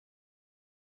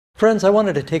Friends, I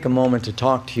wanted to take a moment to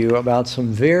talk to you about some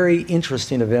very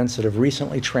interesting events that have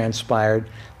recently transpired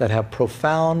that have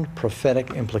profound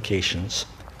prophetic implications.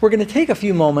 We're going to take a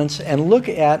few moments and look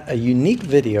at a unique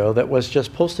video that was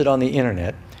just posted on the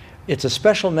internet. It's a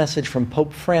special message from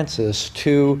Pope Francis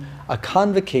to a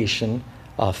convocation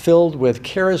filled with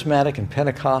charismatic and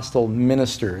Pentecostal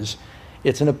ministers.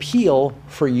 It's an appeal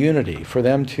for unity, for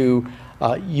them to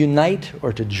unite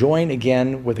or to join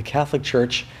again with the Catholic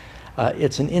Church.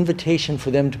 It's an invitation for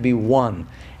them to be one.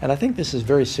 And I think this is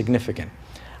very significant.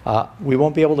 We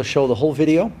won't be able to show the whole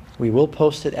video. We will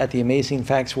post it at the Amazing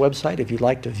Facts website if you'd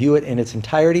like to view it in its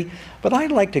entirety. But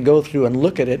I'd like to go through and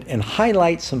look at it and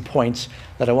highlight some points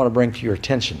that I want to bring to your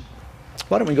attention.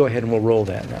 Why don't we go ahead and we'll roll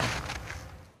that now.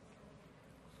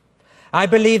 I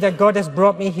believe that God has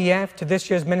brought me here to this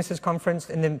year's Ministers' Conference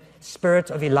in the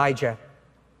spirit of Elijah.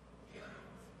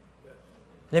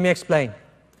 Let me explain.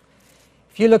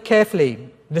 If you look carefully,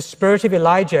 the spirit of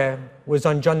Elijah was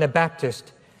on John the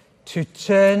Baptist to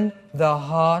turn the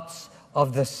hearts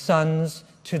of the sons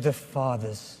to the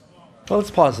fathers. Well,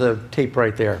 let's pause the tape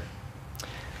right there.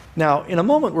 Now, in a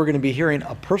moment, we're going to be hearing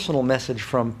a personal message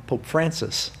from Pope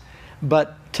Francis.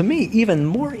 But to me, even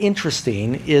more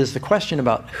interesting is the question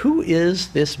about who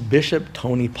is this Bishop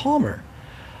Tony Palmer?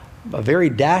 A very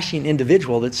dashing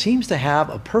individual that seems to have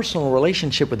a personal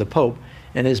relationship with the Pope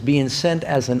and is being sent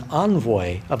as an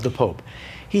envoy of the Pope.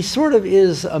 He sort of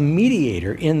is a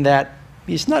mediator in that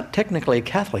he's not technically a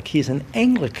Catholic, he's an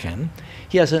Anglican.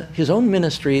 He has his own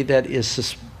ministry that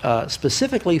is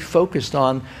specifically focused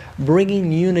on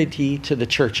bringing unity to the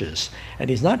churches. And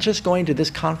he's not just going to this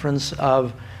conference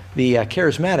of the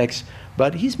charismatics,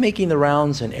 but he's making the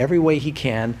rounds in every way he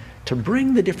can to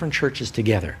bring the different churches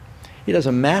together. He does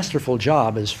a masterful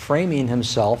job as framing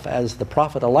himself as the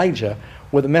prophet Elijah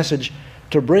with a message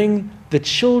to bring the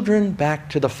children back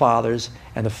to the fathers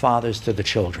and the fathers to the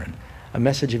children. A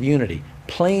message of unity,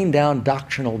 playing down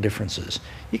doctrinal differences.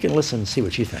 You can listen and see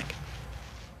what you think.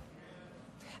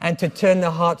 And to turn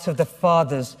the hearts of the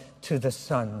fathers to the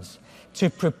sons, to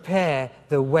prepare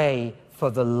the way for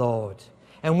the Lord.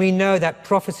 And we know that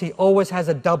prophecy always has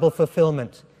a double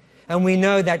fulfillment. And we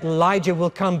know that Elijah will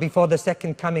come before the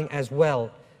second coming as well.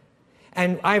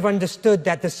 And I've understood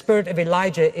that the spirit of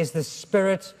Elijah is the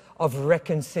spirit of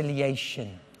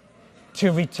reconciliation,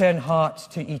 to return hearts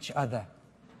to each other.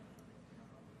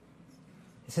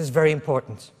 This is very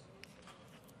important.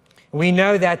 We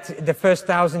know that the first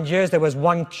 1,000 years there was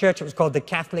one church, it was called the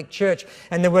Catholic Church,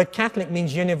 and the word Catholic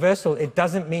means universal, it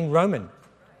doesn't mean Roman.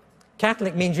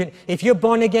 Catholic means, if you're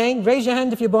born again, raise your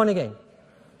hand if you're born again.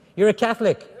 You're a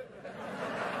Catholic.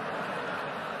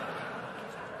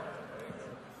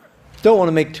 Don't want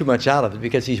to make too much out of it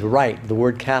because he's right. The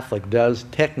word Catholic does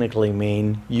technically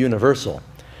mean universal.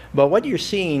 But what you're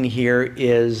seeing here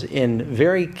is in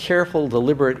very careful,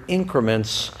 deliberate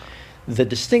increments, the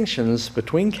distinctions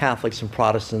between Catholics and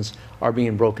Protestants are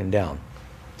being broken down.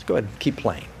 Let's go ahead and keep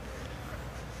playing.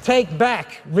 Take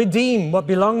back, redeem what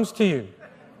belongs to you.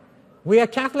 We are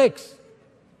Catholics.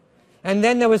 And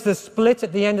then there was the split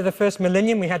at the end of the first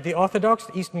millennium. We had the Orthodox,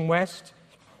 East and West,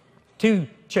 two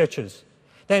churches.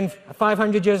 Then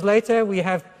 500 years later, we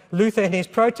have Luther and his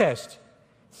protest.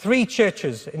 Three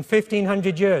churches in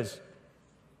 1,500 years.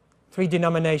 Three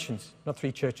denominations, not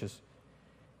three churches.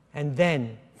 And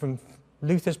then, from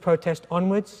Luther's protest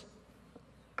onwards,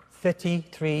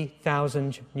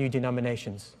 33,000 new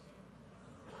denominations.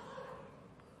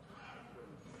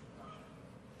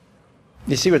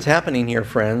 You see what's happening here,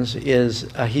 friends, is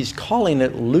he's calling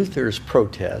it Luther's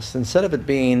protest. Instead of it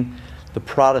being the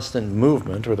Protestant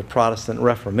movement or the Protestant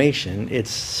Reformation,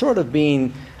 it's sort of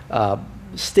being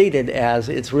stated as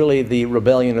it's really the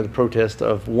rebellion or the protest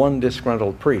of one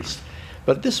disgruntled priest.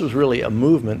 But this was really a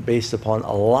movement based upon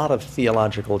a lot of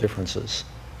theological differences.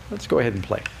 Let's go ahead and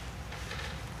play.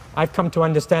 I've come to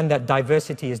understand that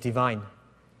diversity is divine.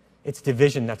 It's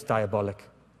division that's diabolic.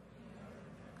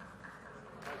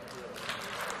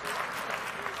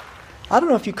 I don't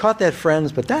know if you caught that,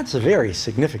 friends, but that's very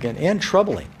significant and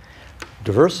troubling.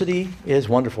 Diversity is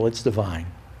wonderful, it's divine.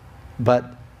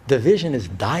 But division is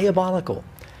diabolical.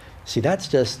 See, that's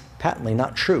just patently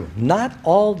not true. Not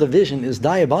all division is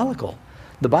diabolical.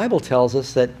 The Bible tells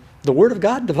us that the Word of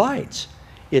God divides.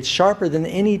 It's sharper than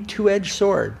any two-edged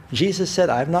sword. Jesus said,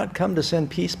 I've not come to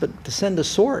send peace, but to send a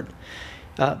sword.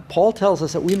 Paul tells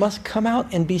us that we must come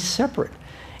out and be separate.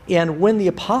 And when the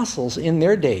apostles in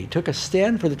their day took a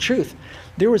stand for the truth,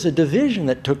 there was a division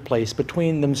that took place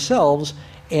between themselves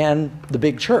and the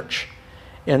big church.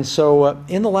 And so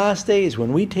in the last days,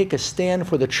 when we take a stand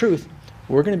for the truth,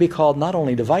 we're going to be called not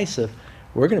only divisive,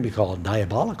 we're going to be called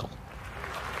diabolical.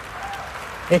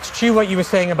 It's true what you were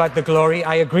saying about the glory.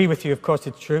 I agree with you, of course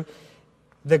it's true.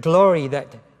 The glory that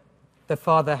the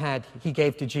Father had, he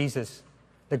gave to Jesus.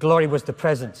 The glory was the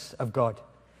presence of God.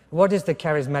 What is the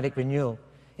charismatic renewal?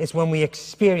 It's when we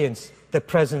experience the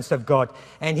presence of God.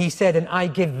 And he said, and I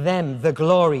give them the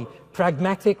glory,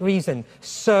 pragmatic reason,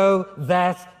 so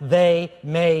that they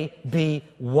may be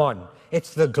one.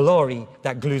 It's the glory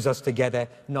that glues us together,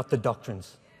 not the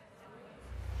doctrines.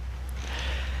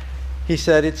 He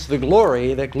said it's the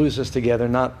glory that glues us together,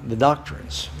 not the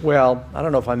doctrines. Well, I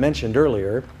don't know if I mentioned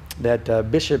earlier that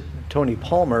Bishop Tony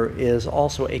Palmer is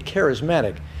also a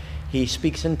charismatic. He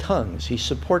speaks in tongues. He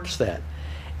supports that.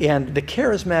 And the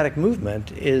charismatic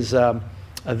movement is a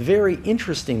very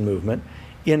interesting movement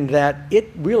in that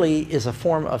it really is a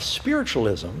form of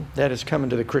spiritualism that has come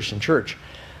into the Christian church.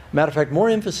 Matter of fact, more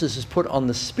emphasis is put on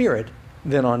the spirit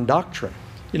than on doctrine.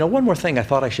 You know, one more thing I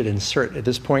thought I should insert at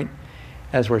this point,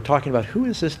 as we're talking about who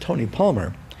is this Tony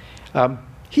Palmer.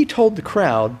 He told the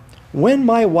crowd, when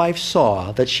my wife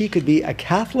saw that she could be a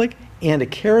Catholic and a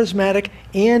charismatic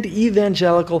and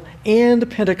evangelical and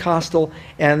Pentecostal,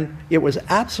 and it was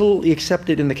absolutely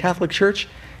accepted in the Catholic Church,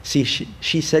 see,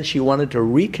 she said she wanted to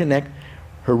reconnect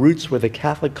her roots with the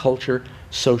Catholic culture,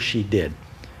 so she did.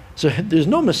 So there's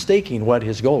no mistaking what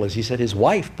his goal is. He said his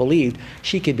wife believed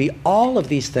she could be all of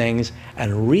these things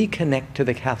and reconnect to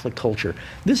the Catholic culture.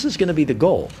 This is going to be the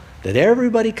goal, that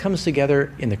everybody comes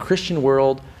together in the Christian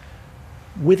world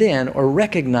within or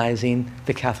recognizing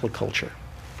the Catholic culture.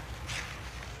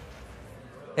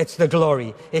 It's the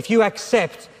glory. If you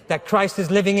accept that Christ is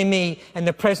living in me and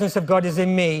the presence of God is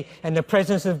in me and the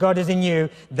presence of God is in you,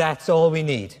 that's all we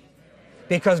need.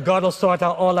 Because God will sort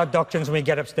out all our doctrines when we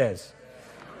get upstairs.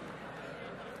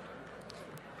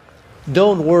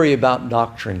 Don't worry about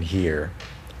doctrine here.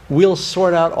 We'll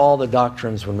sort out all the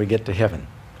doctrines when we get to heaven.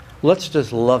 Let's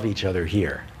just love each other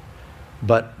here.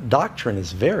 But doctrine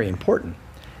is very important.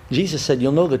 Jesus said,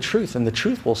 you'll know the truth, and the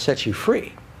truth will set you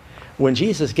free. When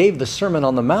Jesus gave the Sermon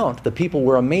on the Mount, the people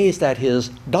were amazed at his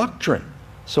doctrine.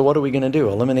 So what are we going to do?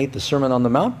 Eliminate the Sermon on the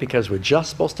Mount because we're just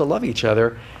supposed to love each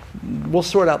other? We'll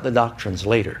sort out the doctrines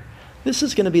later. This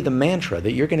is going to be the mantra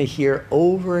that you're going to hear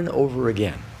over and over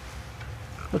again.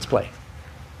 Let's play.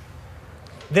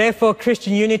 Therefore,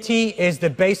 Christian unity is the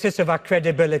basis of our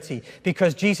credibility,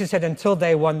 because Jesus said until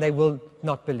they won, they will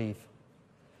not believe.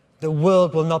 The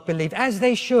world will not believe, as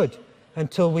they should,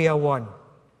 until we are one.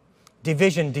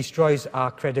 Division destroys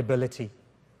our credibility.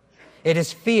 It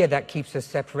is fear that keeps us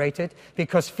separated,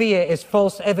 because fear is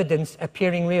false evidence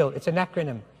appearing real. It's an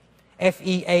acronym.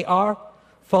 F-E-A-R,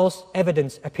 false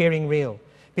evidence appearing real.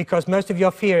 Because most of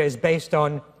your fear is based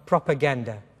on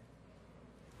propaganda.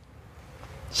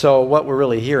 So what we're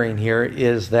really hearing here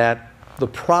is that the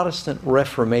Protestant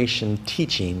Reformation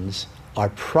teachings are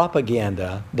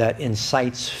propaganda that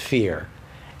incites fear.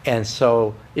 And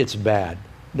so it's bad.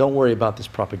 Don't worry about this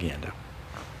propaganda.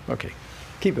 Okay,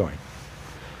 keep going.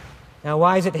 Now,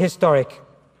 why is it historic?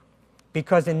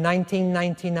 Because in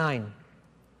 1999,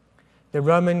 the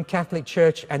Roman Catholic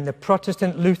Church and the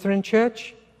Protestant Lutheran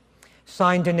Church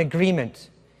signed an agreement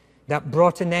that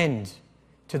brought an end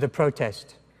to the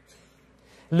protest.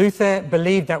 Luther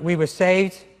believed that we were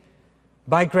saved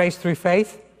by grace through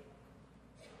faith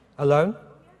alone.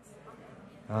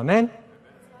 Amen.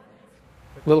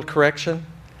 Little correction.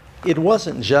 It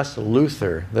wasn't just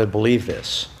Luther that believed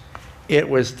this. It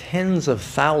was tens of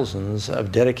thousands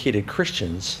of dedicated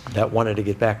Christians that wanted to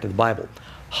get back to the Bible.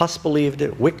 Huss believed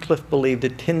it, Wycliffe believed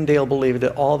it, Tyndale believed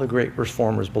it, all the great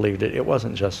reformers believed it. It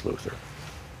wasn't just Luther.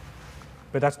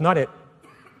 But that's not it.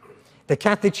 The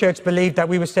Catholic Church believed that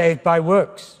we were saved by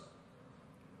works.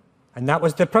 And that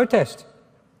was the protest.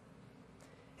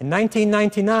 In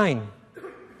 1999,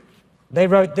 they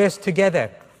wrote this together.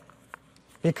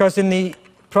 Because in the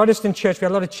Protestant church, we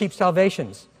had a lot of cheap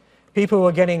salvations. People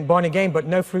were getting born again, but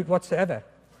no fruit whatsoever.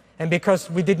 And because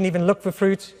we didn't even look for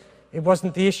fruit, it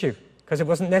wasn't the issue, because it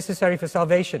wasn't necessary for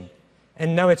salvation.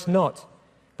 And no, it's not.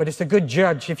 But it's a good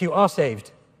judge if you are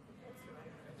saved.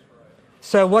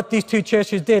 So what these two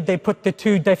churches did, they put the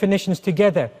two definitions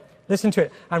together. Listen to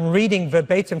it. I'm reading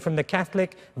verbatim from the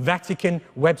Catholic Vatican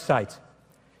website.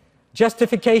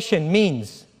 Justification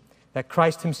means that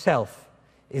Christ himself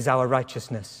is our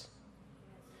righteousness,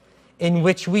 in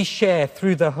which we share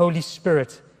through the Holy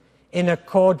Spirit in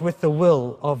accord with the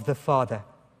will of the Father.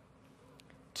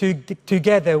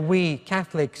 Together, we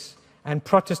Catholics and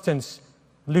Protestants,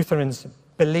 Lutherans,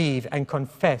 believe and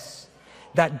confess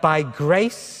that by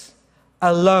grace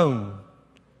alone,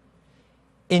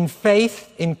 in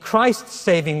faith in Christ's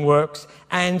saving works,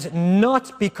 and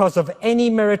not because of any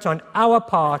merit on our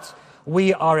part,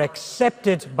 we are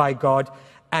accepted by God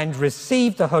and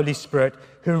receive the Holy Spirit,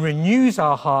 who renews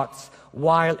our hearts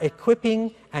while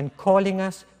equipping and calling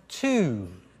us to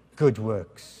good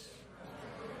works.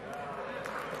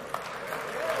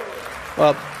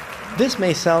 Well, this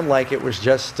may sound like it was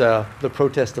just the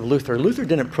protest of Luther. Luther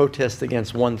didn't protest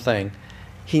against one thing.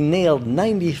 He nailed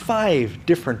 95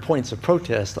 different points of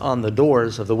protest on the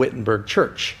doors of the Wittenberg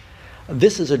church.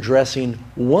 This is addressing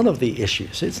one of the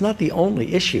issues. It's not the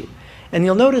only issue. And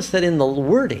you'll notice that in the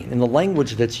wording, in the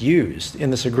language that's used in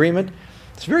this agreement,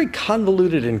 it's very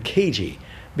convoluted and cagey,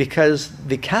 because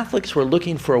the Catholics were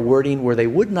looking for a wording where they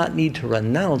would not need to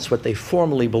renounce what they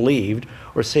formally believed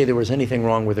or say there was anything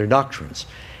wrong with their doctrines.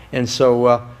 And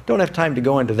so don't have time to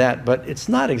go into that, but it's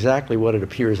not exactly what it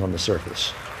appears on the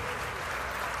surface.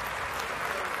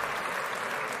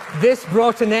 This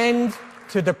brought an end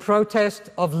to the protest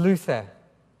of Luther.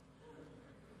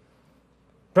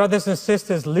 Brothers and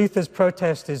sisters, Luther's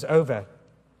protest is over.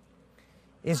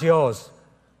 Is yours?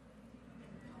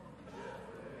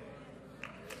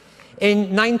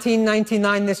 In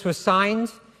 1999, this was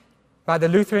signed by the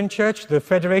Lutheran Church, the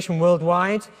Federation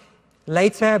Worldwide.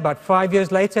 Later, about 5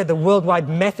 years later, the Worldwide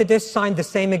Methodists signed the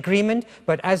same agreement,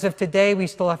 but as of today, we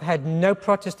still have had no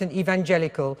Protestant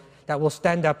evangelical that will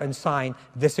stand up and sign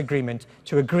this agreement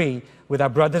to agree with our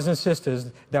brothers and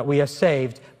sisters that we are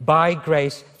saved by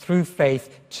grace through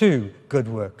faith to good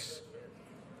works.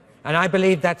 And I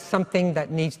believe that's something that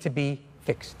needs to be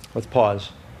fixed. Let's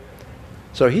pause.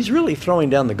 So he's really throwing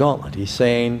down the gauntlet. He's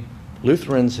saying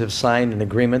Lutherans have signed an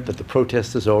agreement that the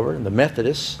protest is over, and the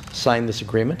Methodists signed this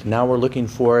agreement. Now we're looking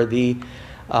for the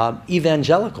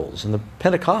evangelicals and the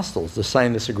Pentecostals to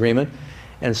sign this agreement,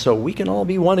 and so we can all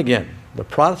be one again. The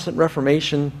Protestant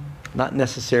Reformation, not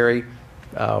necessary.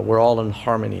 We're all in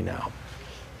harmony now.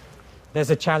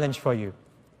 There's a challenge for you.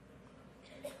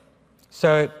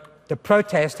 So the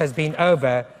protest has been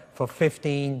over for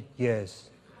 15 years.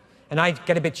 And I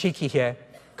get a bit cheeky here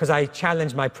because I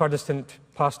challenge my Protestant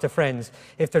pastor friends.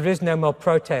 If there is no more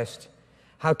protest,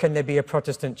 how can there be a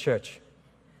Protestant church?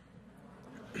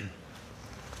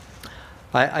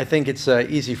 I think it's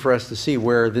easy for us to see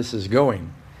where this is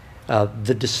going.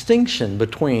 The distinction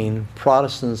between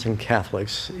Protestants and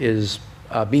Catholics is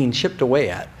being chipped away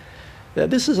at.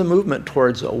 This is a movement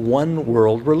towards a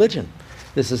one-world religion.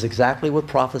 This is exactly what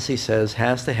prophecy says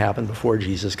has to happen before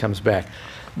Jesus comes back.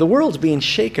 The world's being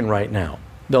shaken right now.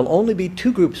 There'll only be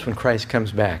two groups when Christ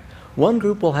comes back. One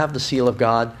group will have the seal of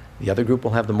God, the other group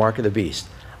will have the mark of the beast.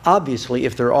 Obviously,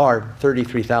 if there are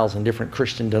 33,000 different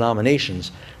Christian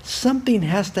denominations, something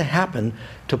has to happen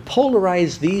to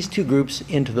polarize these two groups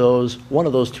into one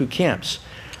of those two camps.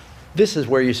 This is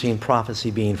where you're seeing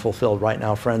prophecy being fulfilled right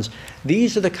now, friends.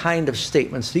 These are the kind of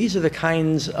statements, these are the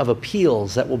kinds of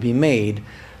appeals that will be made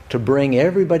to bring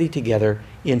everybody together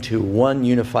into one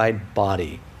unified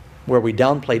body, where we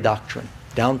downplay doctrine,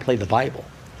 downplay the Bible.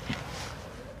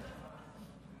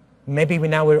 Maybe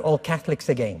we're all Catholics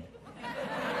again.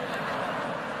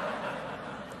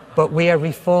 But we are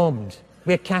Reformed.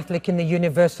 We're Catholic in the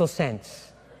universal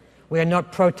sense. We are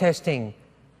not protesting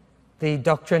the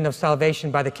doctrine of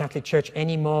salvation by the Catholic Church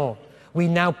anymore. We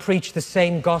now preach the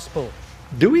same gospel.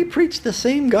 Do we preach the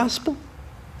same gospel?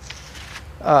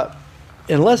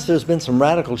 Unless there's been some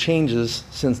radical changes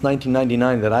since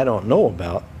 1999 that I don't know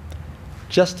about,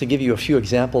 just to give you a few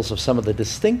examples of some of the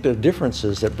distinctive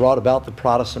differences that brought about the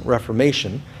Protestant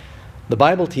Reformation, the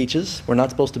Bible teaches we're not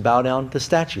supposed to bow down to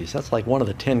statues. That's like one of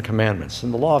the 10 commandments,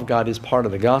 and the law of God is part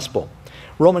of the gospel.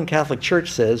 Roman Catholic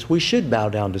Church says we should bow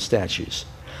down to statues.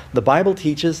 The Bible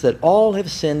teaches that all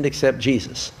have sinned except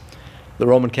Jesus. The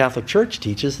Roman Catholic Church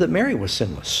teaches that Mary was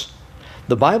sinless.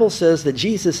 The Bible says that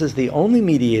Jesus is the only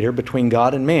mediator between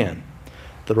God and man.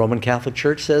 The Roman Catholic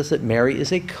Church says that Mary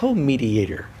is a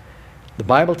co-mediator. The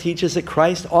Bible teaches that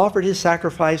Christ offered his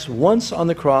sacrifice once on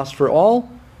the cross for all,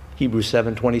 Hebrews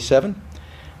 7:27.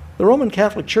 The Roman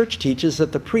Catholic Church teaches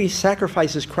that the priest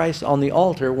sacrifices Christ on the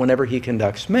altar whenever he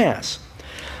conducts Mass.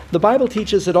 The Bible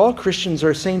teaches that all Christians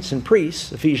are saints and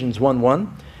priests, Ephesians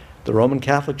 1:1. The Roman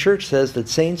Catholic Church says that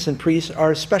saints and priests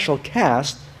are a special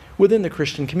caste within the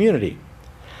Christian community.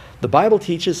 The Bible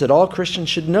teaches that all Christians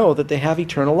should know that they have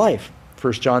eternal life,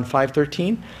 1 John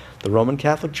 5:13. The Roman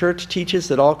Catholic Church teaches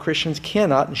that all Christians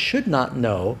cannot and should not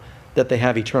know that they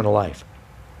have eternal life.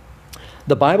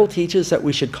 The Bible teaches that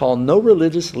we should call no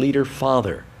religious leader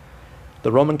father.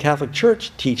 The Roman Catholic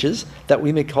Church teaches that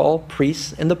we may call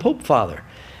priests and the Pope father.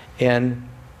 And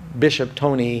Bishop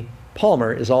Tony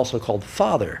Palmer is also called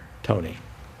Father Tony.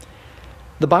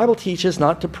 The Bible teaches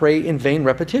not to pray in vain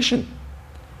repetition.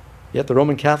 Yet the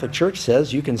Roman Catholic Church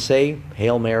says you can say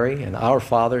Hail Mary and Our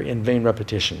Father in vain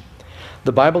repetition.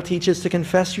 The Bible teaches to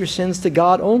confess your sins to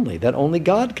God only, that only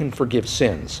God can forgive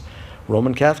sins.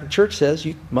 Roman Catholic Church says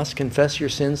you must confess your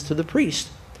sins to the priest.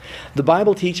 The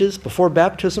Bible teaches before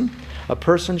baptism, a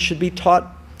person should be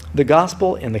taught the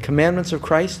gospel and the commandments of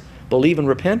Christ, believe and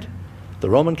repent. The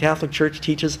Roman Catholic Church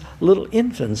teaches little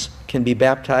infants can be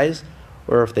baptized,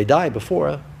 or if they die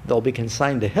before, they'll be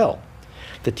consigned to hell.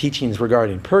 The teachings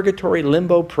regarding purgatory,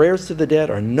 limbo, prayers to the dead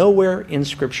are nowhere in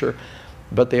Scripture,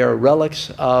 but they are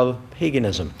relics of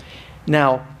paganism.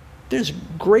 Now, there's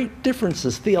great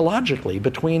differences theologically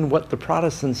between what the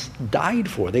Protestants died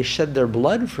for. They shed their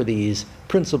blood for these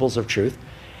principles of truth,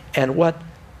 and what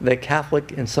the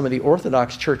Catholic and some of the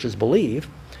Orthodox churches believe.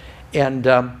 And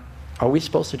are we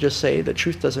supposed to just say that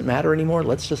truth doesn't matter anymore?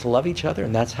 Let's just love each other,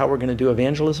 and that's how we're going to do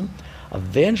evangelism?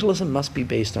 Evangelism must be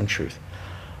based on truth.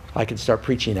 I could start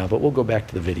preaching now, but we'll go back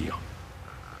to the video.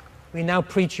 We now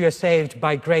preach you are saved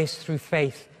by grace through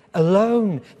faith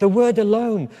alone. The word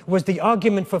alone was the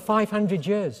argument for 500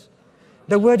 years.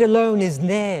 The word alone is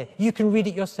there. You can read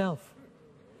it yourself.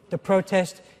 The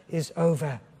protest is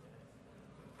over.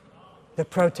 The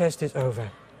protest is over.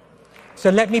 So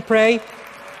let me pray,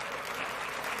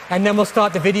 and then we'll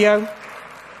start the video.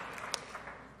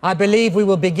 I believe we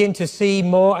will begin to see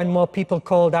more and more people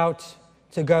called out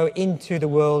to go into the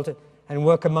world and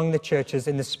work among the churches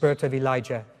in the spirit of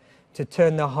Elijah, to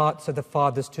turn the hearts of the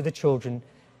fathers to the children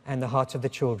and the hearts of the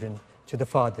children to the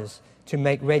fathers, to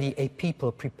make ready a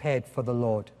people prepared for the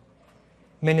Lord.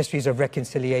 Ministries of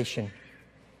reconciliation.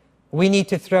 We need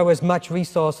to throw as much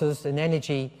resources and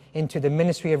energy into the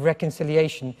ministry of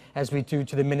reconciliation as we do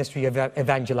to the ministry of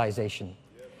evangelization.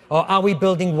 Or are we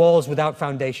building walls without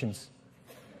foundations?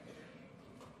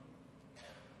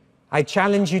 I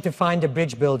challenge you to find a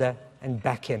bridge builder and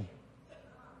back him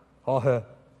or her.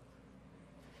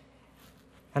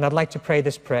 And I'd like to pray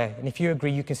this prayer. And if you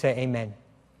agree, you can say amen.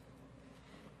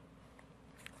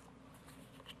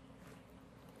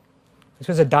 This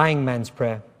was a dying man's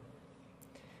prayer.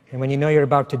 And when you know you're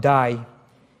about to die,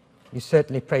 you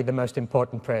certainly pray the most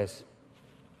important prayers.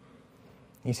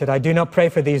 He said, I do not pray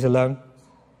for these alone,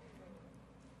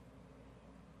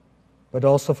 but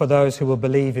also for those who will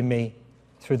believe in me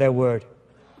through their word,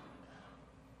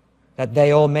 that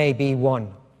they all may be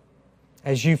one,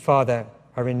 as you, Father,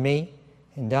 are in me,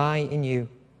 and I in you,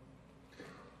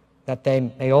 that they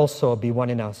may also be one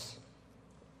in us,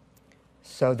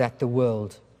 so that the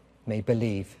world may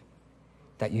believe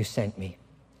that you sent me.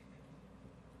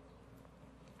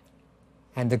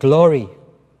 And the glory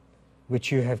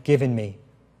which you have given me,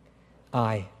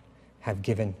 I have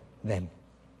given them,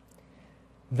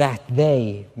 that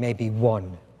they may be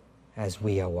one as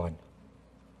we are one.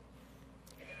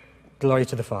 Glory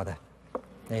to the Father.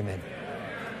 Amen.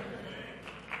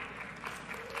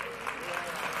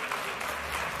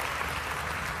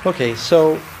 Okay,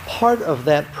 so part of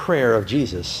that prayer of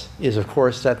Jesus is, of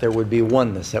course, that there would be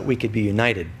oneness, that we could be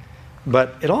united.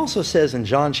 But it also says in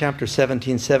John chapter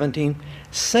 17,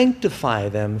 sanctify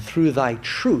them through thy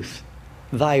truth.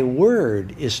 Thy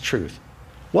word is truth.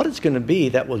 What it's going to be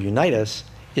that will unite us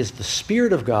is the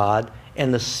Spirit of God,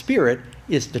 and the Spirit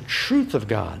is the truth of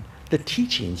God. The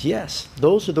teachings, yes,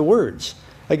 those are the words.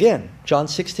 Again, John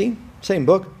 16, same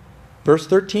book, verse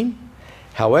 13.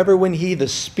 However, when he, the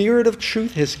Spirit of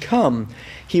truth, has come,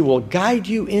 he will guide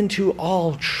you into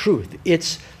all truth.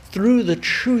 It's through the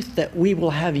truth that we will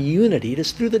have unity. It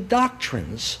is through the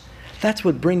doctrines. That's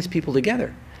what brings people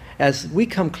together. As we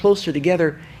come closer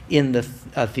together in the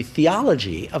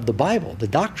theology of the Bible, the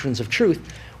doctrines of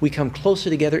truth, we come closer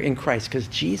together in Christ, because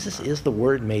Jesus is the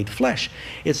Word made flesh.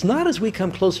 It's not as we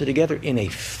come closer together in a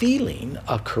feeling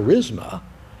of charisma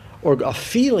or a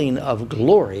feeling of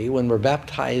glory when we're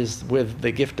baptized with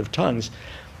the gift of tongues.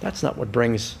 That's not what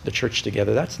brings the church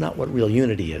together. That's not what real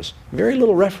unity is. Very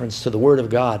little reference to the Word of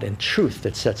God and truth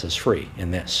that sets us free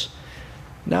in this.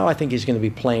 Now I think he's going to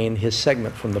be playing his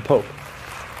segment from the Pope.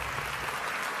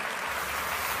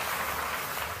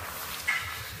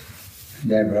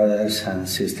 Dear brothers and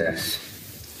sisters,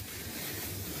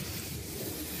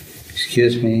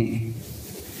 excuse me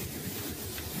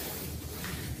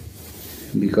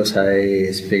because I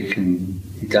speak in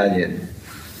Italian,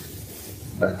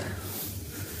 but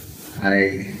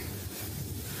I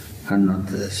cannot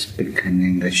speak in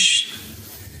English.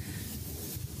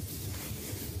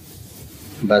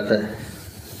 But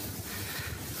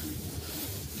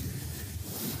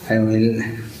I will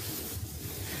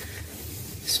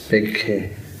speak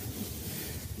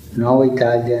no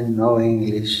Italian, no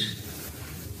English,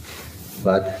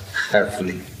 but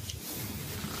carefully.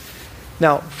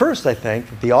 Now, first I think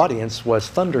that the audience was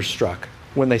thunderstruck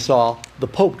when they saw the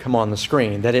Pope come on the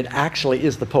screen, that it actually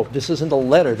is the Pope. This isn't a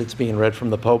letter that's being read from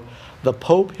the Pope. The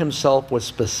Pope himself was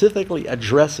specifically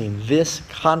addressing this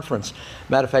conference.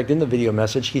 Matter of fact, in the video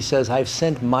message, he says, "I've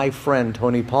sent my friend,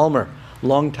 Tony Palmer,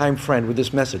 longtime friend, with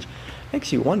this message."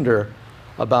 Makes you wonder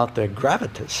about the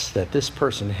gravitas that this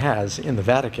person has in the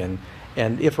Vatican,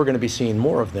 and if we're going to be seeing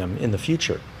more of them in the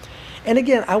future. And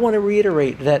again, I want to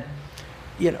reiterate that,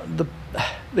 you know,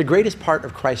 the greatest part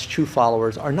of Christ's true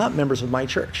followers are not members of my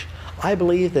church. I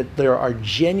believe that there are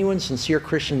genuine, sincere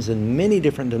Christians in many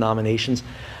different denominations.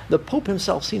 The Pope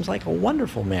himself seems like a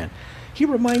wonderful man. He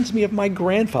reminds me of my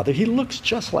grandfather. He looks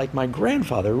just like my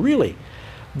grandfather, really.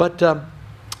 But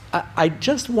I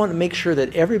just want to make sure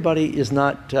that everybody is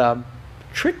not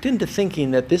tricked into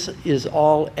thinking that this is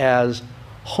all as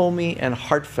homey and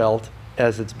heartfelt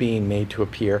as it's being made to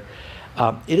appear.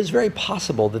 It is very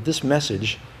possible that this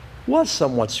message was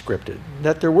somewhat scripted,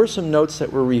 that there were some notes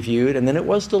that were reviewed, and then it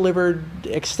was delivered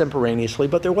extemporaneously,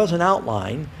 but there was an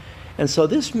outline. And so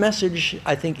this message,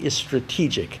 I think, is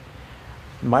strategic.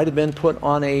 It might have been put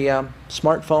on a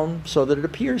smartphone so that it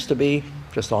appears to be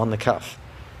just on the cuff.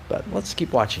 But let's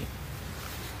keep watching.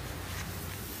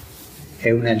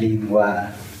 È una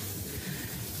lingua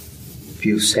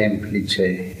più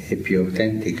semplice e più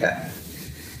autentica.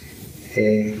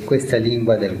 E questa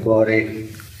lingua del cuore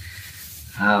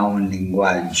ha un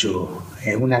linguaggio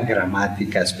e una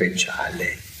grammatica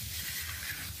speciale.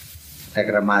 La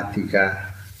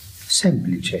grammatica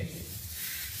semplice,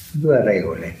 2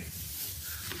 regole.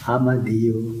 Ama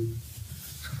Dio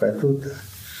soprattutto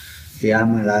e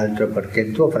ama l'altro perché è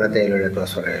il tuo fratello e la tua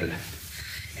sorella.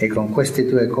 E con queste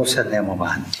 2 cose andiamo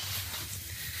avanti.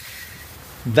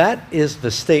 That is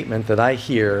the statement that I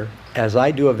hear as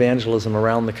I do evangelism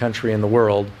around the country and the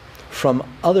world from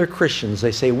other Christians.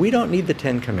 They say, we don't need the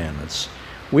 10 Commandments.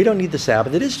 We don't need the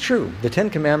Sabbath. It is true. The 10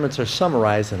 Commandments are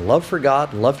summarized in love for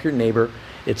God and love for your neighbor.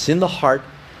 It's in the heart.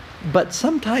 But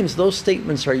sometimes those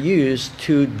statements are used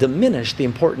to diminish the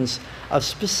importance of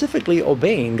specifically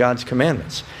obeying God's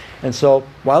commandments. And so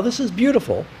while this is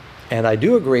beautiful, and I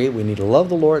do agree we need to love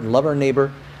the Lord and love our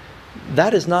neighbor,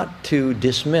 that is not to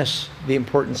dismiss the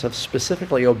importance of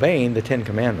specifically obeying the 10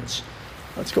 Commandments.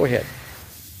 Let's go ahead.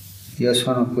 Io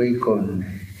sono qui con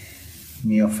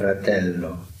mio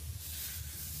fratello,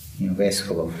 mio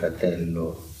vescovo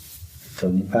fratello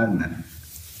Tony Palmer.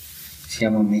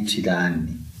 Siamo amici da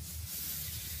anni.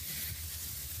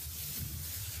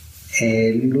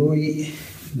 E lui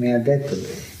mi ha detto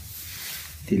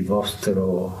del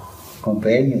vostro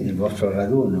convegno, del vostro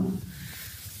raduno.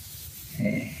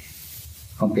 E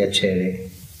con piacere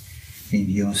vi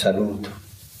invio un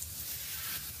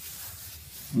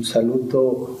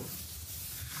saluto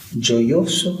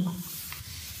gioioso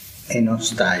e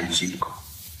nostalgico.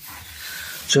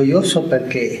 Gioioso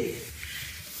perché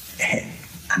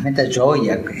a me dà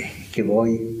gioia che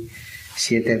voi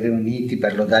siete riuniti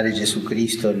per lodare Gesù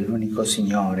Cristo, l'unico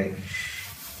Signore,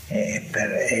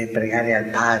 per pregare al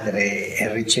Padre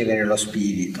e ricevere lo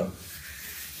Spirito.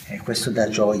 E questo dà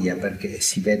gioia perché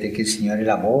si vede che il Signore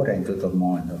lavora in tutto il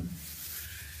mondo.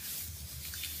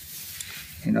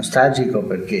 È nostalgico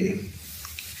perché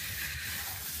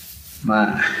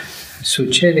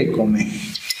succede come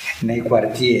nei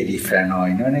quartieri fra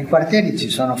noi, no? Nei quartieri ci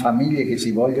sono famiglie che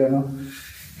si vogliono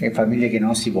e famiglie che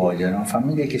non si vogliono,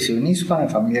 famiglie che si uniscono e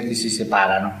famiglie che si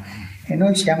separano. E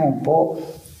noi siamo un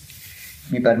po',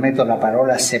 mi permetto la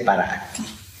parola, separati.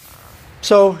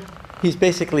 So he's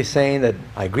basically saying that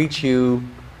I greet you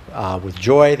with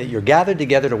joy that you're gathered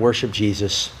together to worship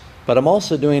Jesus, but I'm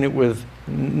also doing it with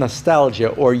nostalgia,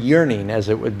 or yearning as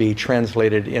it would be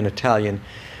translated in Italian,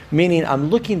 meaning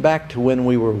I'm looking back to when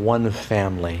we were one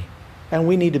family, and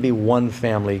we need to be one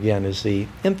family again is the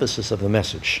emphasis of the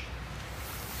message.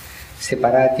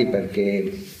 Separati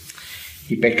perché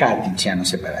i peccati ci hanno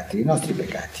separati, i nostri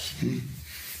peccati,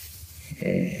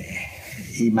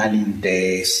 i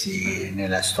malintesi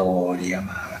nella storia,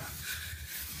 ma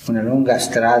una lunga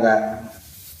strada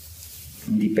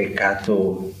di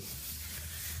peccato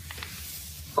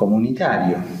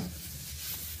comunitario.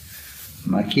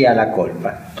 Ma chi ha la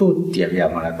colpa? Tutti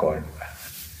abbiamo la colpa,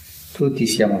 tutti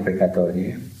siamo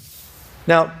peccatori.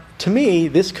 Now, to me,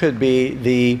 this could be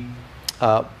the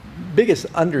biggest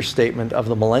understatement of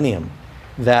the millennium,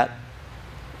 that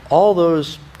all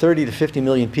those 30 to 50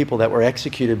 million people that were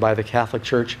executed by the Catholic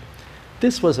Church,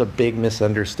 this was a big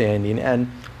misunderstanding, and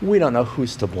we don't know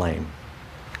who's to blame.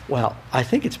 Well, I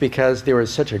think it's because there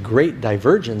was such a great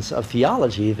divergence of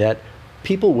theology that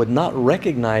people would not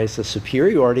recognize the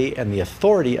superiority and the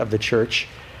authority of the Church,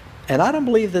 and I don't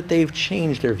believe that they've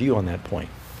changed their view on that point.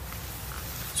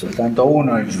 Soltanto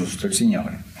uno è giusto, il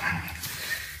Signore.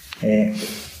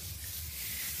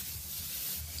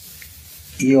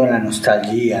 Io ho la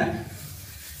nostalgia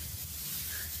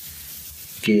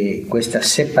che questa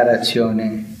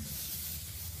separazione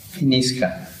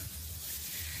finisca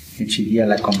e ci dia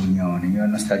la comunione. Io ho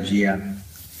nostalgia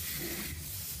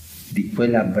di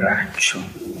quell'abbraccio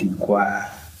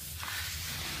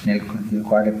nel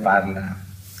quale parla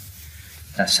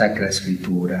la Sacra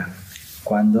Scrittura,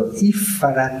 quando i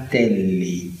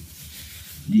fratelli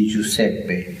di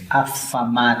Giuseppe,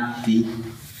 affamati,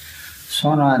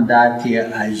 sono andati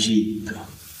a Egitto.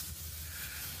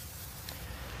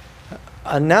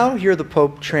 Now here the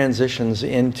Pope transitions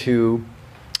into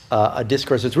a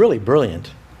discourse that's really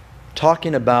brilliant,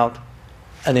 talking about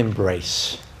an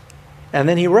embrace. And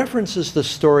then he references the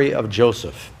story of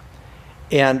Joseph.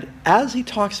 And as he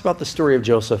talks about the story of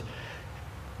Joseph,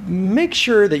 make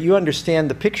sure that you understand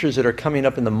the pictures that are coming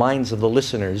up in the minds of the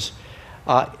listeners.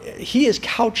 He is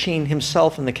couching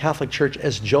himself in the Catholic Church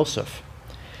as Joseph.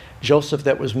 Joseph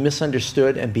that was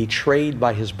misunderstood and betrayed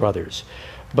by his brothers.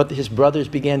 But his brothers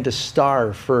began to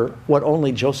starve for what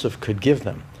only Joseph could give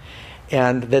them.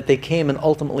 And that they came and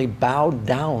ultimately bowed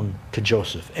down to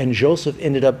Joseph. And Joseph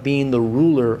ended up being the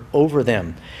ruler over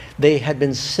them. They had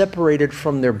been separated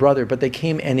from their brother, but they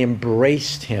came and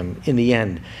embraced him in the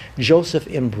end. Joseph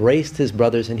embraced his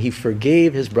brothers and he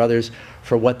forgave his brothers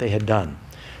for what they had done.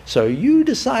 So you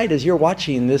decide as you're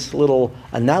watching this little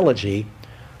analogy,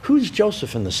 who's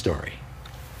Joseph in the story?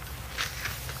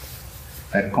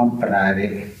 Per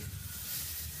comprare,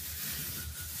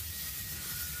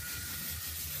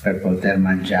 per poter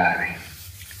mangiare.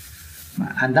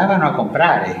 Ma andavano a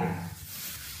comprare,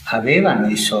 avevano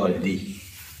i soldi,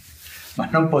 ma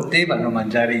non potevano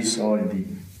mangiare i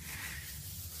soldi.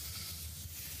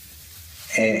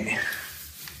 E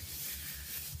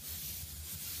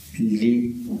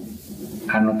lì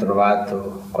hanno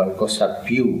trovato qualcosa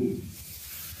più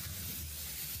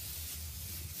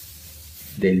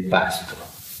del pasto,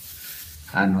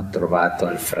 hanno trovato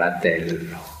il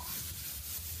fratello.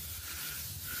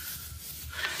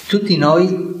 Tutti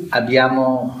noi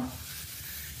abbiamo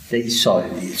dei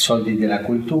soldi, i soldi della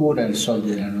cultura, i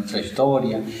soldi della nostra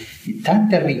storia, di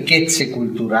tante ricchezze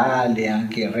culturali,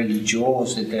 anche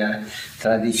religiose, della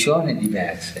tradizione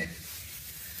diverse.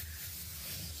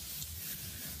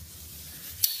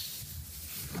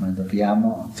 Ma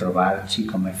dobbiamo trovarci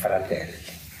come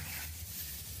fratelli.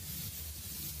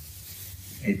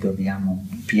 E dobbiamo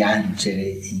piangere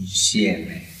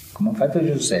insieme, come ha fatto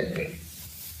Giuseppe,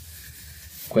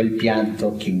 quel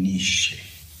pianto che unisce,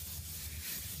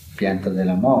 il pianto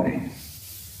dell'amore.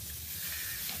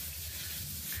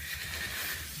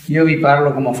 Io vi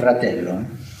parlo come fratello,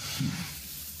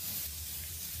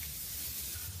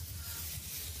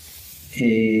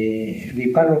 e vi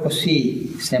parlo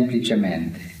così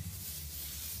semplicemente,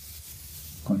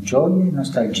 con gioia e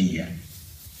nostalgia.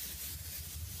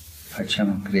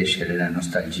 Facciamo crescere la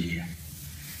nostalgia,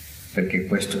 perché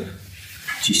questo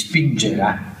ci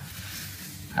spingerà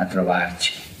a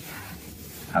trovarci,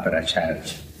 a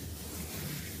abbracciarci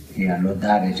e a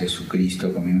lodare Gesù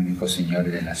Cristo come unico Signore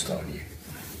della storia.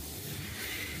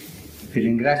 Vi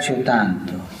ringrazio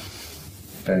tanto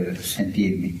per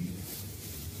sentirmi,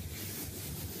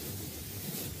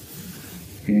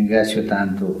 vi ringrazio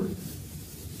tanto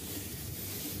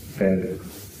per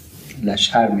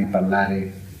lasciarmi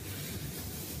parlare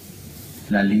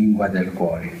la lingua del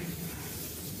cuore.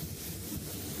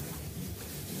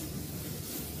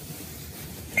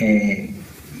 E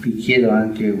vi chiedo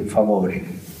anche un favore,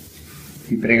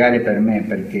 di pregare per me,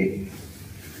 perché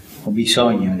ho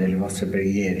bisogno delle vostre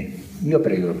preghiere. Io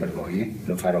prego per voi,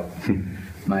 lo farò,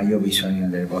 ma io ho bisogno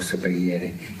delle vostre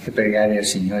preghiere e pregare al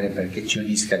Signore perché ci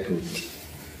unisca tutti.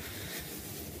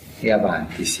 E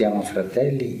avanti, siamo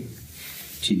fratelli,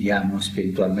 ci diamo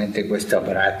spiritualmente questo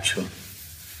abbraccio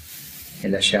e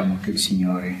lasciamo che il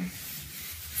Signore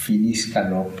finisca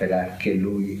l'opera che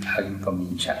Lui ha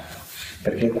incominciato.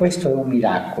 Perché questo è un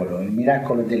miracolo, il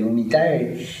miracolo dell'unità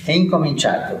è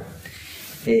incominciato.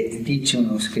 E dice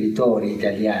uno scrittore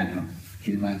italiano,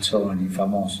 il Manzoni,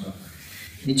 famoso,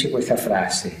 dice questa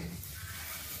frase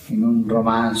in un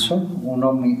romanzo,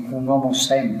 un uomo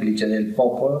semplice del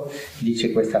popolo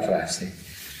dice questa frase: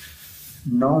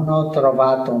 non ho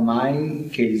trovato mai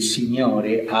che il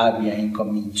Signore abbia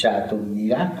incominciato un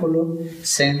miracolo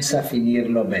senza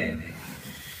finirlo bene.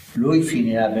 Lui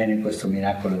finirà bene questo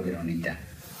miracolo dell'unità.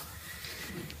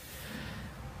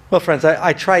 Well, friends,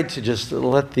 I tried to just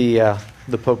let the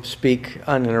Pope speak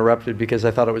uninterrupted because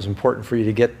I thought it was important for you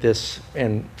to get this,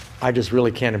 and I just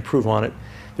really can't improve on it.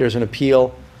 There's an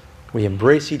appeal. We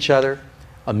embrace each other,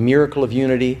 a miracle of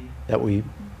unity, that we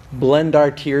blend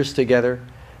our tears together,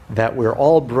 that we're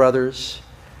all brothers.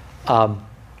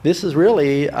 This is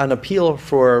really an appeal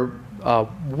for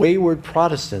wayward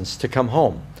Protestants to come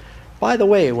home. By the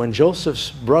way, when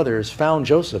Joseph's brothers found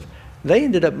Joseph, they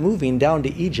ended up moving down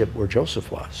to Egypt where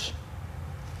Joseph was.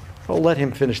 I'll let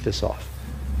him finish this off.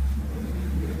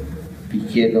 Vi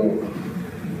chiedo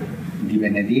di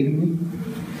benedirmi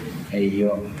e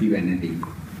io vi benedico.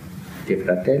 Di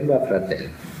fratello a fratello.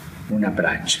 Un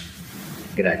abbraccio.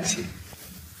 Grazie.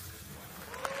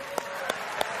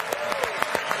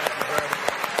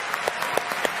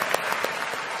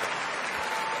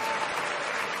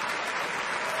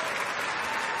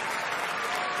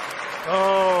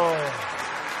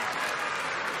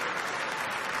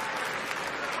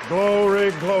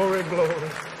 Glory, glory, glory.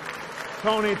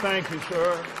 Tony, thank you,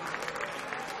 sir.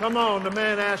 Come on, the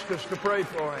man asked us to pray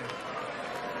for him.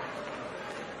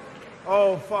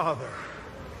 Oh, Father.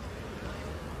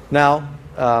 Now,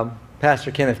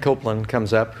 Pastor Kenneth Copeland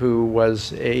comes up, who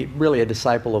was really a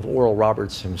disciple of Oral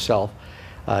Roberts himself.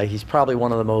 He's probably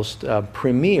one of the most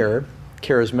premier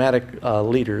charismatic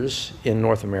leaders in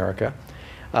North America.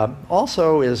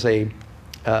 Also is a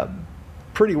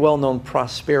pretty well-known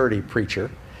prosperity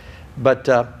preacher. But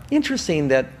interesting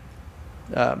that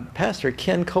Pastor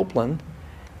Ken Copeland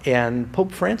and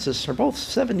Pope Francis are both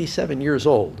 77 years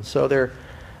old. So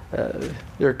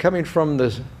they're coming from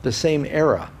the same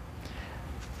era.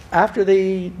 After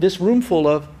this room full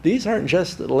of, these aren't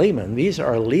just laymen, these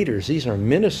are leaders, these are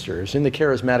ministers in the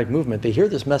charismatic movement. They hear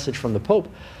this message from the Pope.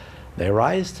 They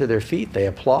rise to their feet, they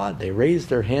applaud, they raise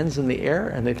their hands in the air,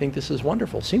 and they think this is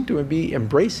wonderful. Seem to be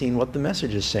embracing what the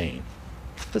message is saying.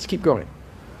 Let's keep going.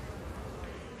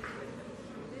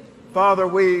 Father,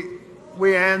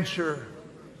 we answer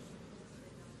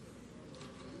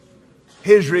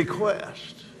his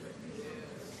request.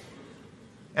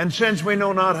 And since we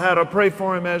know not how to pray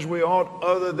for him as we ought,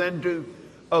 other than to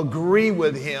agree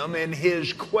with him in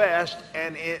his quest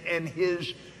and in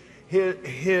his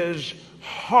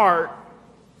heart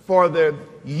for the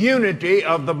unity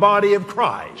of the body of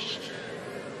Christ,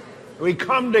 we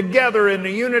come together in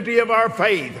the unity of our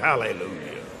faith.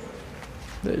 Hallelujah.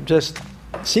 It just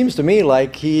seems to me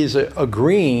like he's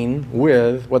agreeing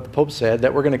with what the Pope said,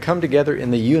 that we're going to come together in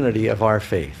the unity of our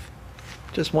faith.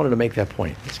 Just wanted to make that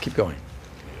point. Let's keep going.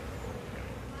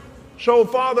 So,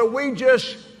 Father, we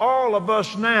just, all of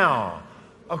us now,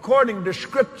 according to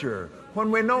Scripture,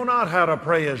 when we know not how to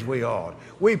pray as we ought,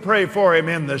 we pray for him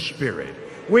in the Spirit.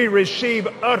 We receive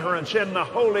utterance in the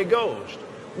Holy Ghost.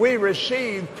 We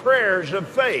receive prayers of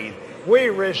faith. We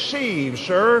receive,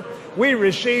 sir, we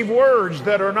receive words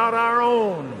that are not our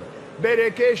own.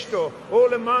 Berekesto,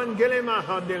 oleman gelema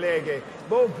handelege,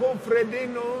 bo po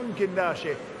fredino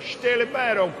unkindashe,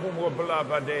 stelebero como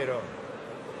blavadero.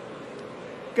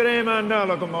 Crema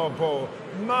nala como po,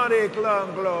 mare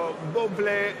clanglo,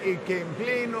 boble e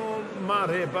kemplino,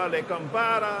 mare vale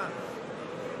campara.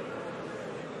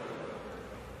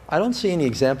 I don't see any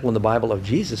example in the Bible of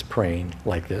Jesus praying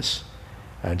like this.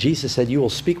 Jesus said, "You will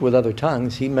speak with other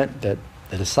tongues." He meant that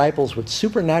the disciples would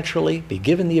supernaturally be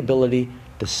given the ability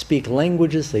to speak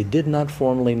languages they did not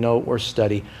formally know or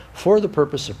study for the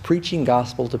purpose of preaching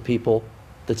gospel to people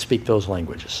that speak those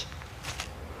languages.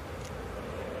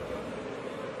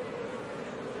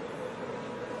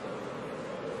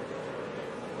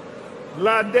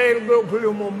 La delgo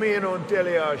plumo meno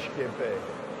teleaskepe.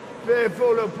 Fe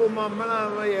folo puma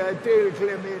mlama ya tel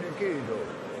clemene kido.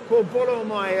 Popolo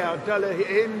maya tale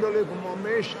endole como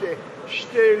meste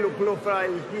stelo clofai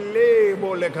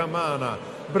lebo le camana.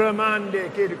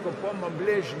 Bramande kirko poma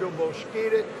blesh do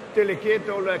boskire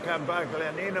teleketo le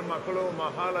cabaclanina maclo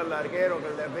mahala largero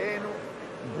che le veno.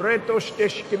 Breto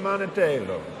steschi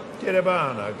manetelo.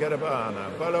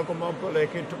 Caravana, palo como pole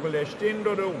kito le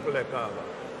stindo do le cava.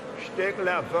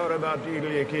 Stekla fora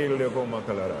batili kille como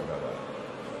calaraga.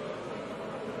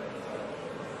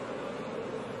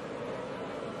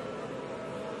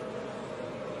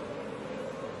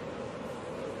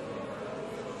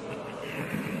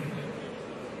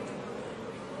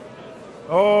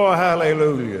 Oh,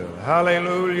 hallelujah,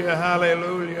 hallelujah,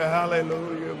 hallelujah,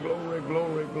 hallelujah, glory,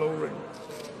 glory, glory.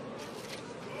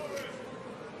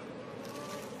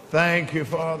 Thank you,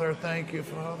 Father, thank you,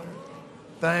 Father,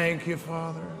 thank you,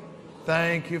 Father,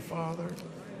 thank you, Father,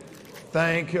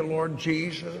 thank you, Lord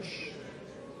Jesus,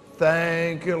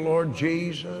 thank you, Lord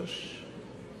Jesus.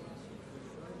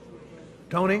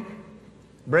 Tony,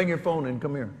 bring your phone in,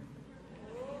 come here.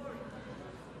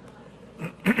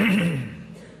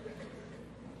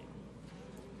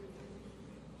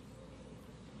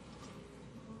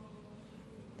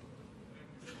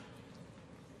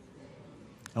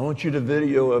 I want you to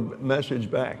video a message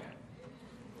back.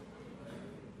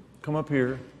 come up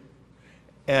here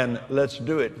and let's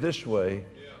do it this way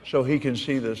so he can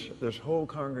see this whole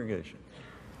congregation.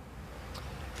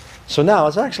 So now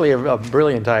it's actually a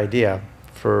brilliant idea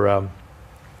for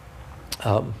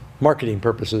marketing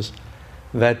purposes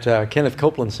that Kenneth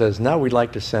Copeland says, now we'd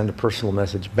like to send a personal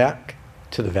message back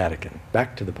to the Vatican,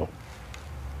 back to the Pope.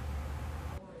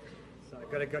 So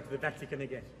I've got to go to the Vatican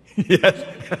again. Yes.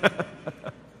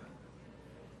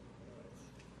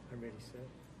 I'm ready, sir.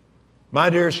 My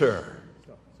dear sir.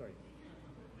 Sorry.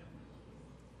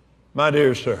 My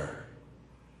dear sir,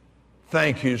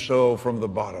 thank you so from the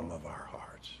bottom of our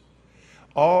hearts.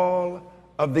 All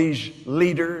of these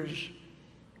leaders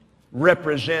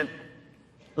represent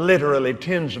literally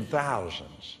tens of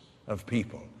thousands of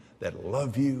people that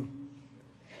love you,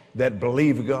 that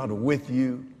believe God with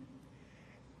you,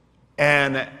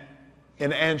 and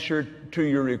in answer to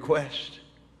your request,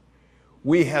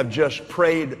 we have just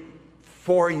prayed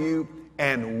for you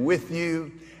and with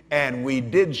you, and we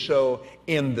did so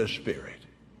in the Spirit.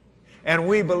 And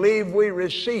we believe we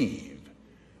receive,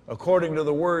 according to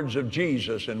the words of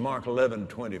Jesus in Mark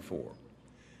 11:24,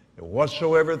 that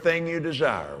whatsoever thing you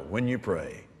desire when you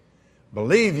pray,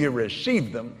 believe you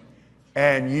receive them,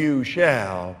 and you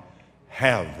shall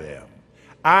have them.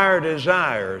 Our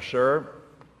desire, sir,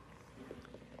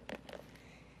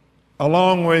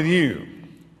 along with you,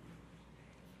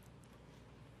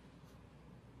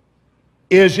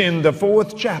 is in the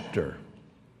 4th chapter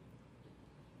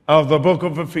of the book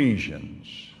of Ephesians.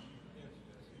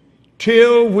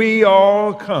 Till we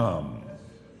all come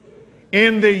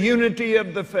in the unity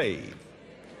of the faith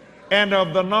and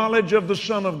of the knowledge of the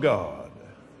Son of God,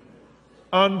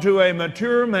 unto a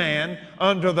mature man,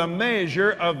 unto the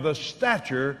measure of the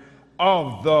stature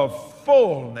of the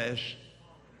fullness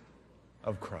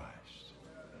of Christ.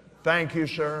 Thank you,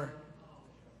 sir.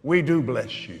 We do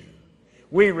bless you.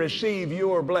 We receive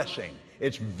your blessing.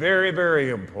 It's very, very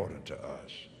important to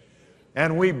us.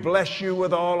 And we bless you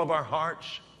with all of our hearts.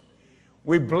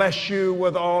 We bless you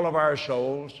with all of our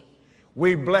souls.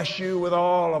 We bless you with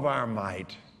all of our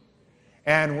might.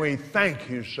 And we thank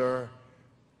you, sir.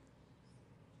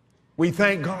 We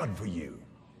thank God for you.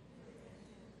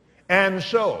 And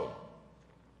so,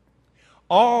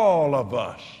 all of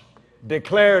us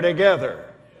declare together,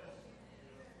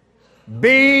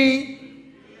 be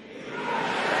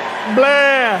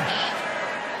blessed.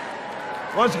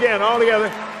 Once again, all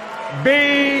together,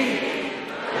 be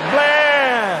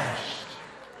blessed.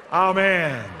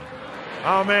 Amen.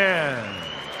 Amen.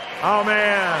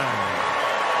 Amen.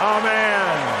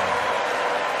 Amen.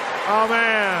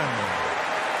 Amen.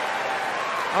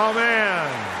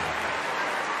 Amen.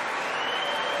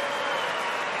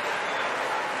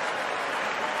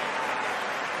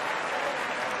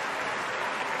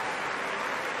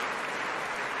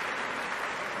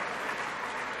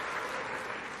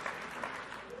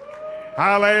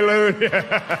 Hallelujah.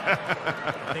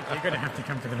 I think you're going to have to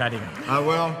come to the Vatican. I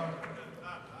will.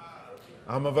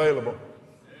 I'm available.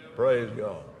 Praise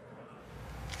God.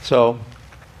 So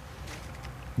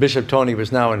Bishop Tony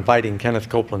was now inviting Kenneth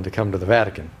Copeland to come to the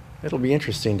Vatican. It'll be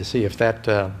interesting to see if that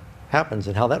happens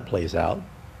and how that plays out.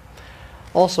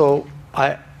 Also,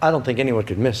 I don't think anyone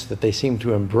could miss that they seem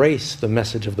to embrace the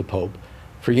message of the Pope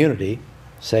for unity,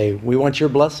 say, we want your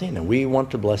blessing and we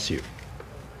want to bless you.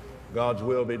 God's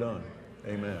will be done.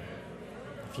 Amen.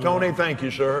 Tony, thank you,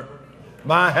 sir.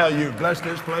 My, how you blessed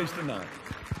this place tonight.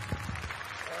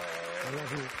 I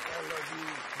love you. I love you.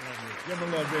 I love you. Give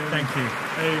him a love, Dan. Thank you.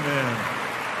 Amen.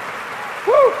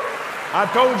 Woo! I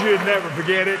told you you'd never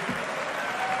forget it.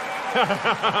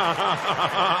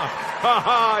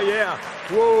 Yeah.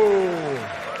 Whoa.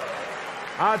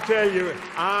 I tell you,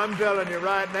 I'm telling you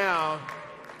right now,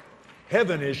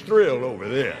 heaven is thrilled over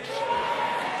this.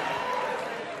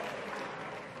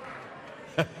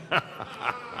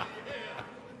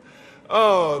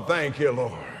 Oh, thank you,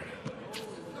 Lord.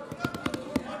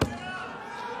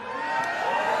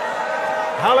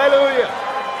 Hallelujah.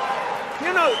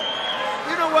 You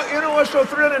know what's so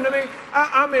thrilling to me?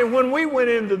 I mean, when we went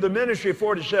into the ministry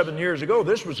 47 years ago,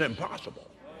 this was impossible.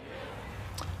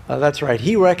 That's right.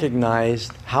 He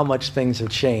recognized how much things have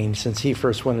changed since he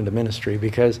first went into ministry,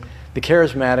 because the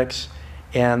Charismatics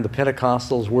and the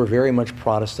Pentecostals were very much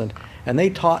Protestant, and they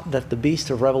taught that the beast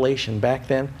of Revelation back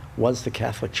then was the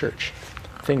Catholic Church.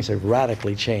 Things have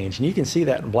radically changed, and you can see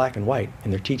that in black and white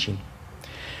in their teaching.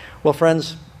 Well,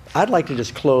 friends, I'd like to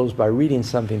just close by reading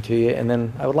something to you, and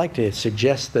then I would like to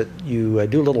suggest that you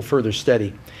do a little further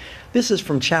study. This is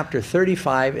from chapter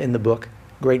 35 in the book,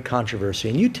 Great Controversy,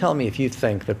 and you tell me if you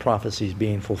think that prophecy is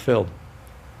being fulfilled.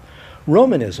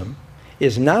 Romanism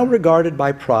is now regarded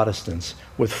by Protestants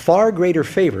with far greater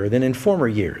favor than in former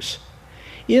years.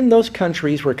 In those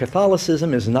countries where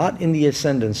Catholicism is not in the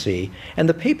ascendancy and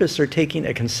the papists are taking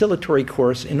a conciliatory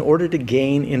course in order to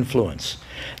gain influence,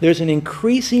 there's an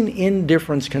increasing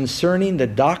indifference concerning the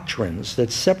doctrines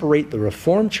that separate the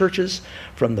Reformed churches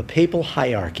from the papal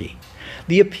hierarchy.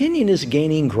 The opinion is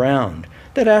gaining ground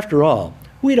that, after all,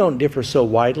 we don't differ so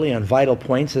widely on vital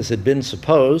points as had been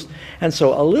supposed, and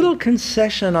so a little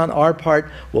concession on our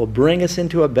part will bring us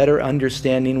into a better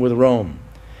understanding with Rome.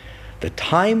 The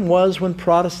time was when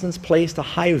Protestants placed a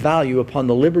high value upon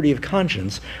the liberty of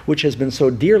conscience, which has been so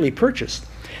dearly purchased.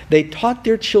 They taught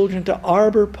their children to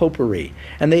arbor popery,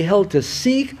 and they held to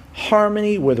seek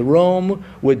harmony with Rome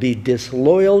would be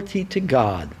disloyalty to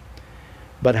God.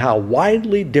 But how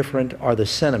widely different are the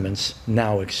sentiments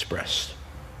now expressed.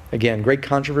 Again, Great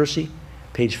Controversy,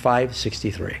 page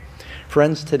 563.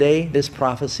 Friends, today this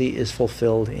prophecy is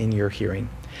fulfilled in your hearing.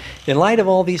 In light of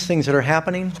all these things that are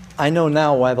happening, I know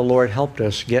now why the Lord helped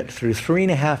us get through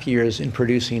 3.5 years in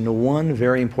producing one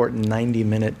very important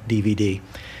 90-minute DVD.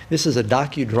 This is a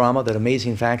docudrama that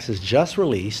Amazing Facts has just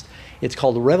released. It's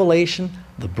called Revelation,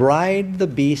 the Bride, the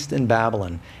Beast, and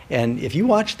Babylon. And if you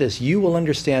watch this, you will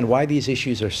understand why these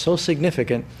issues are so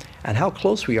significant and how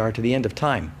close we are to the end of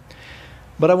time.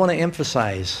 But I want to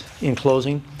emphasize, in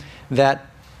closing, that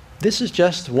this is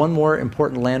just one more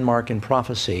important landmark in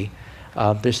prophecy.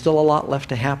 There's still a lot left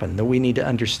to happen that we need to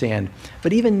understand.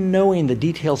 But even knowing the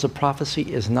details of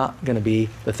prophecy is not going to be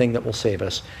the thing that will save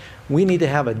us. We need to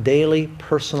have a daily,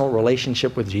 personal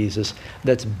relationship with Jesus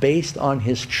that's based on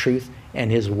His truth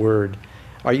and His Word.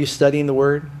 Are you studying the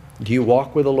Word? Do you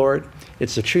walk with the Lord?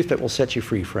 It's the truth that will set you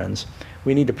free, friends.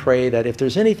 We need to pray that if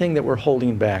there's anything that we're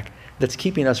holding back that's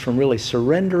keeping us from really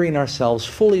surrendering ourselves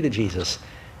fully to Jesus,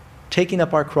 taking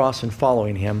up our cross and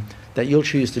following Him, that you'll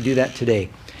choose to do that today.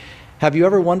 Have you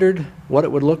ever wondered what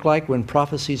it would look like when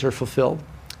prophecies are fulfilled?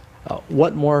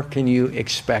 What more can you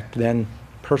expect than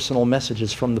personal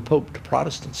messages from the Pope to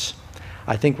Protestants?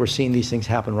 I think we're seeing these things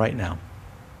happen right now.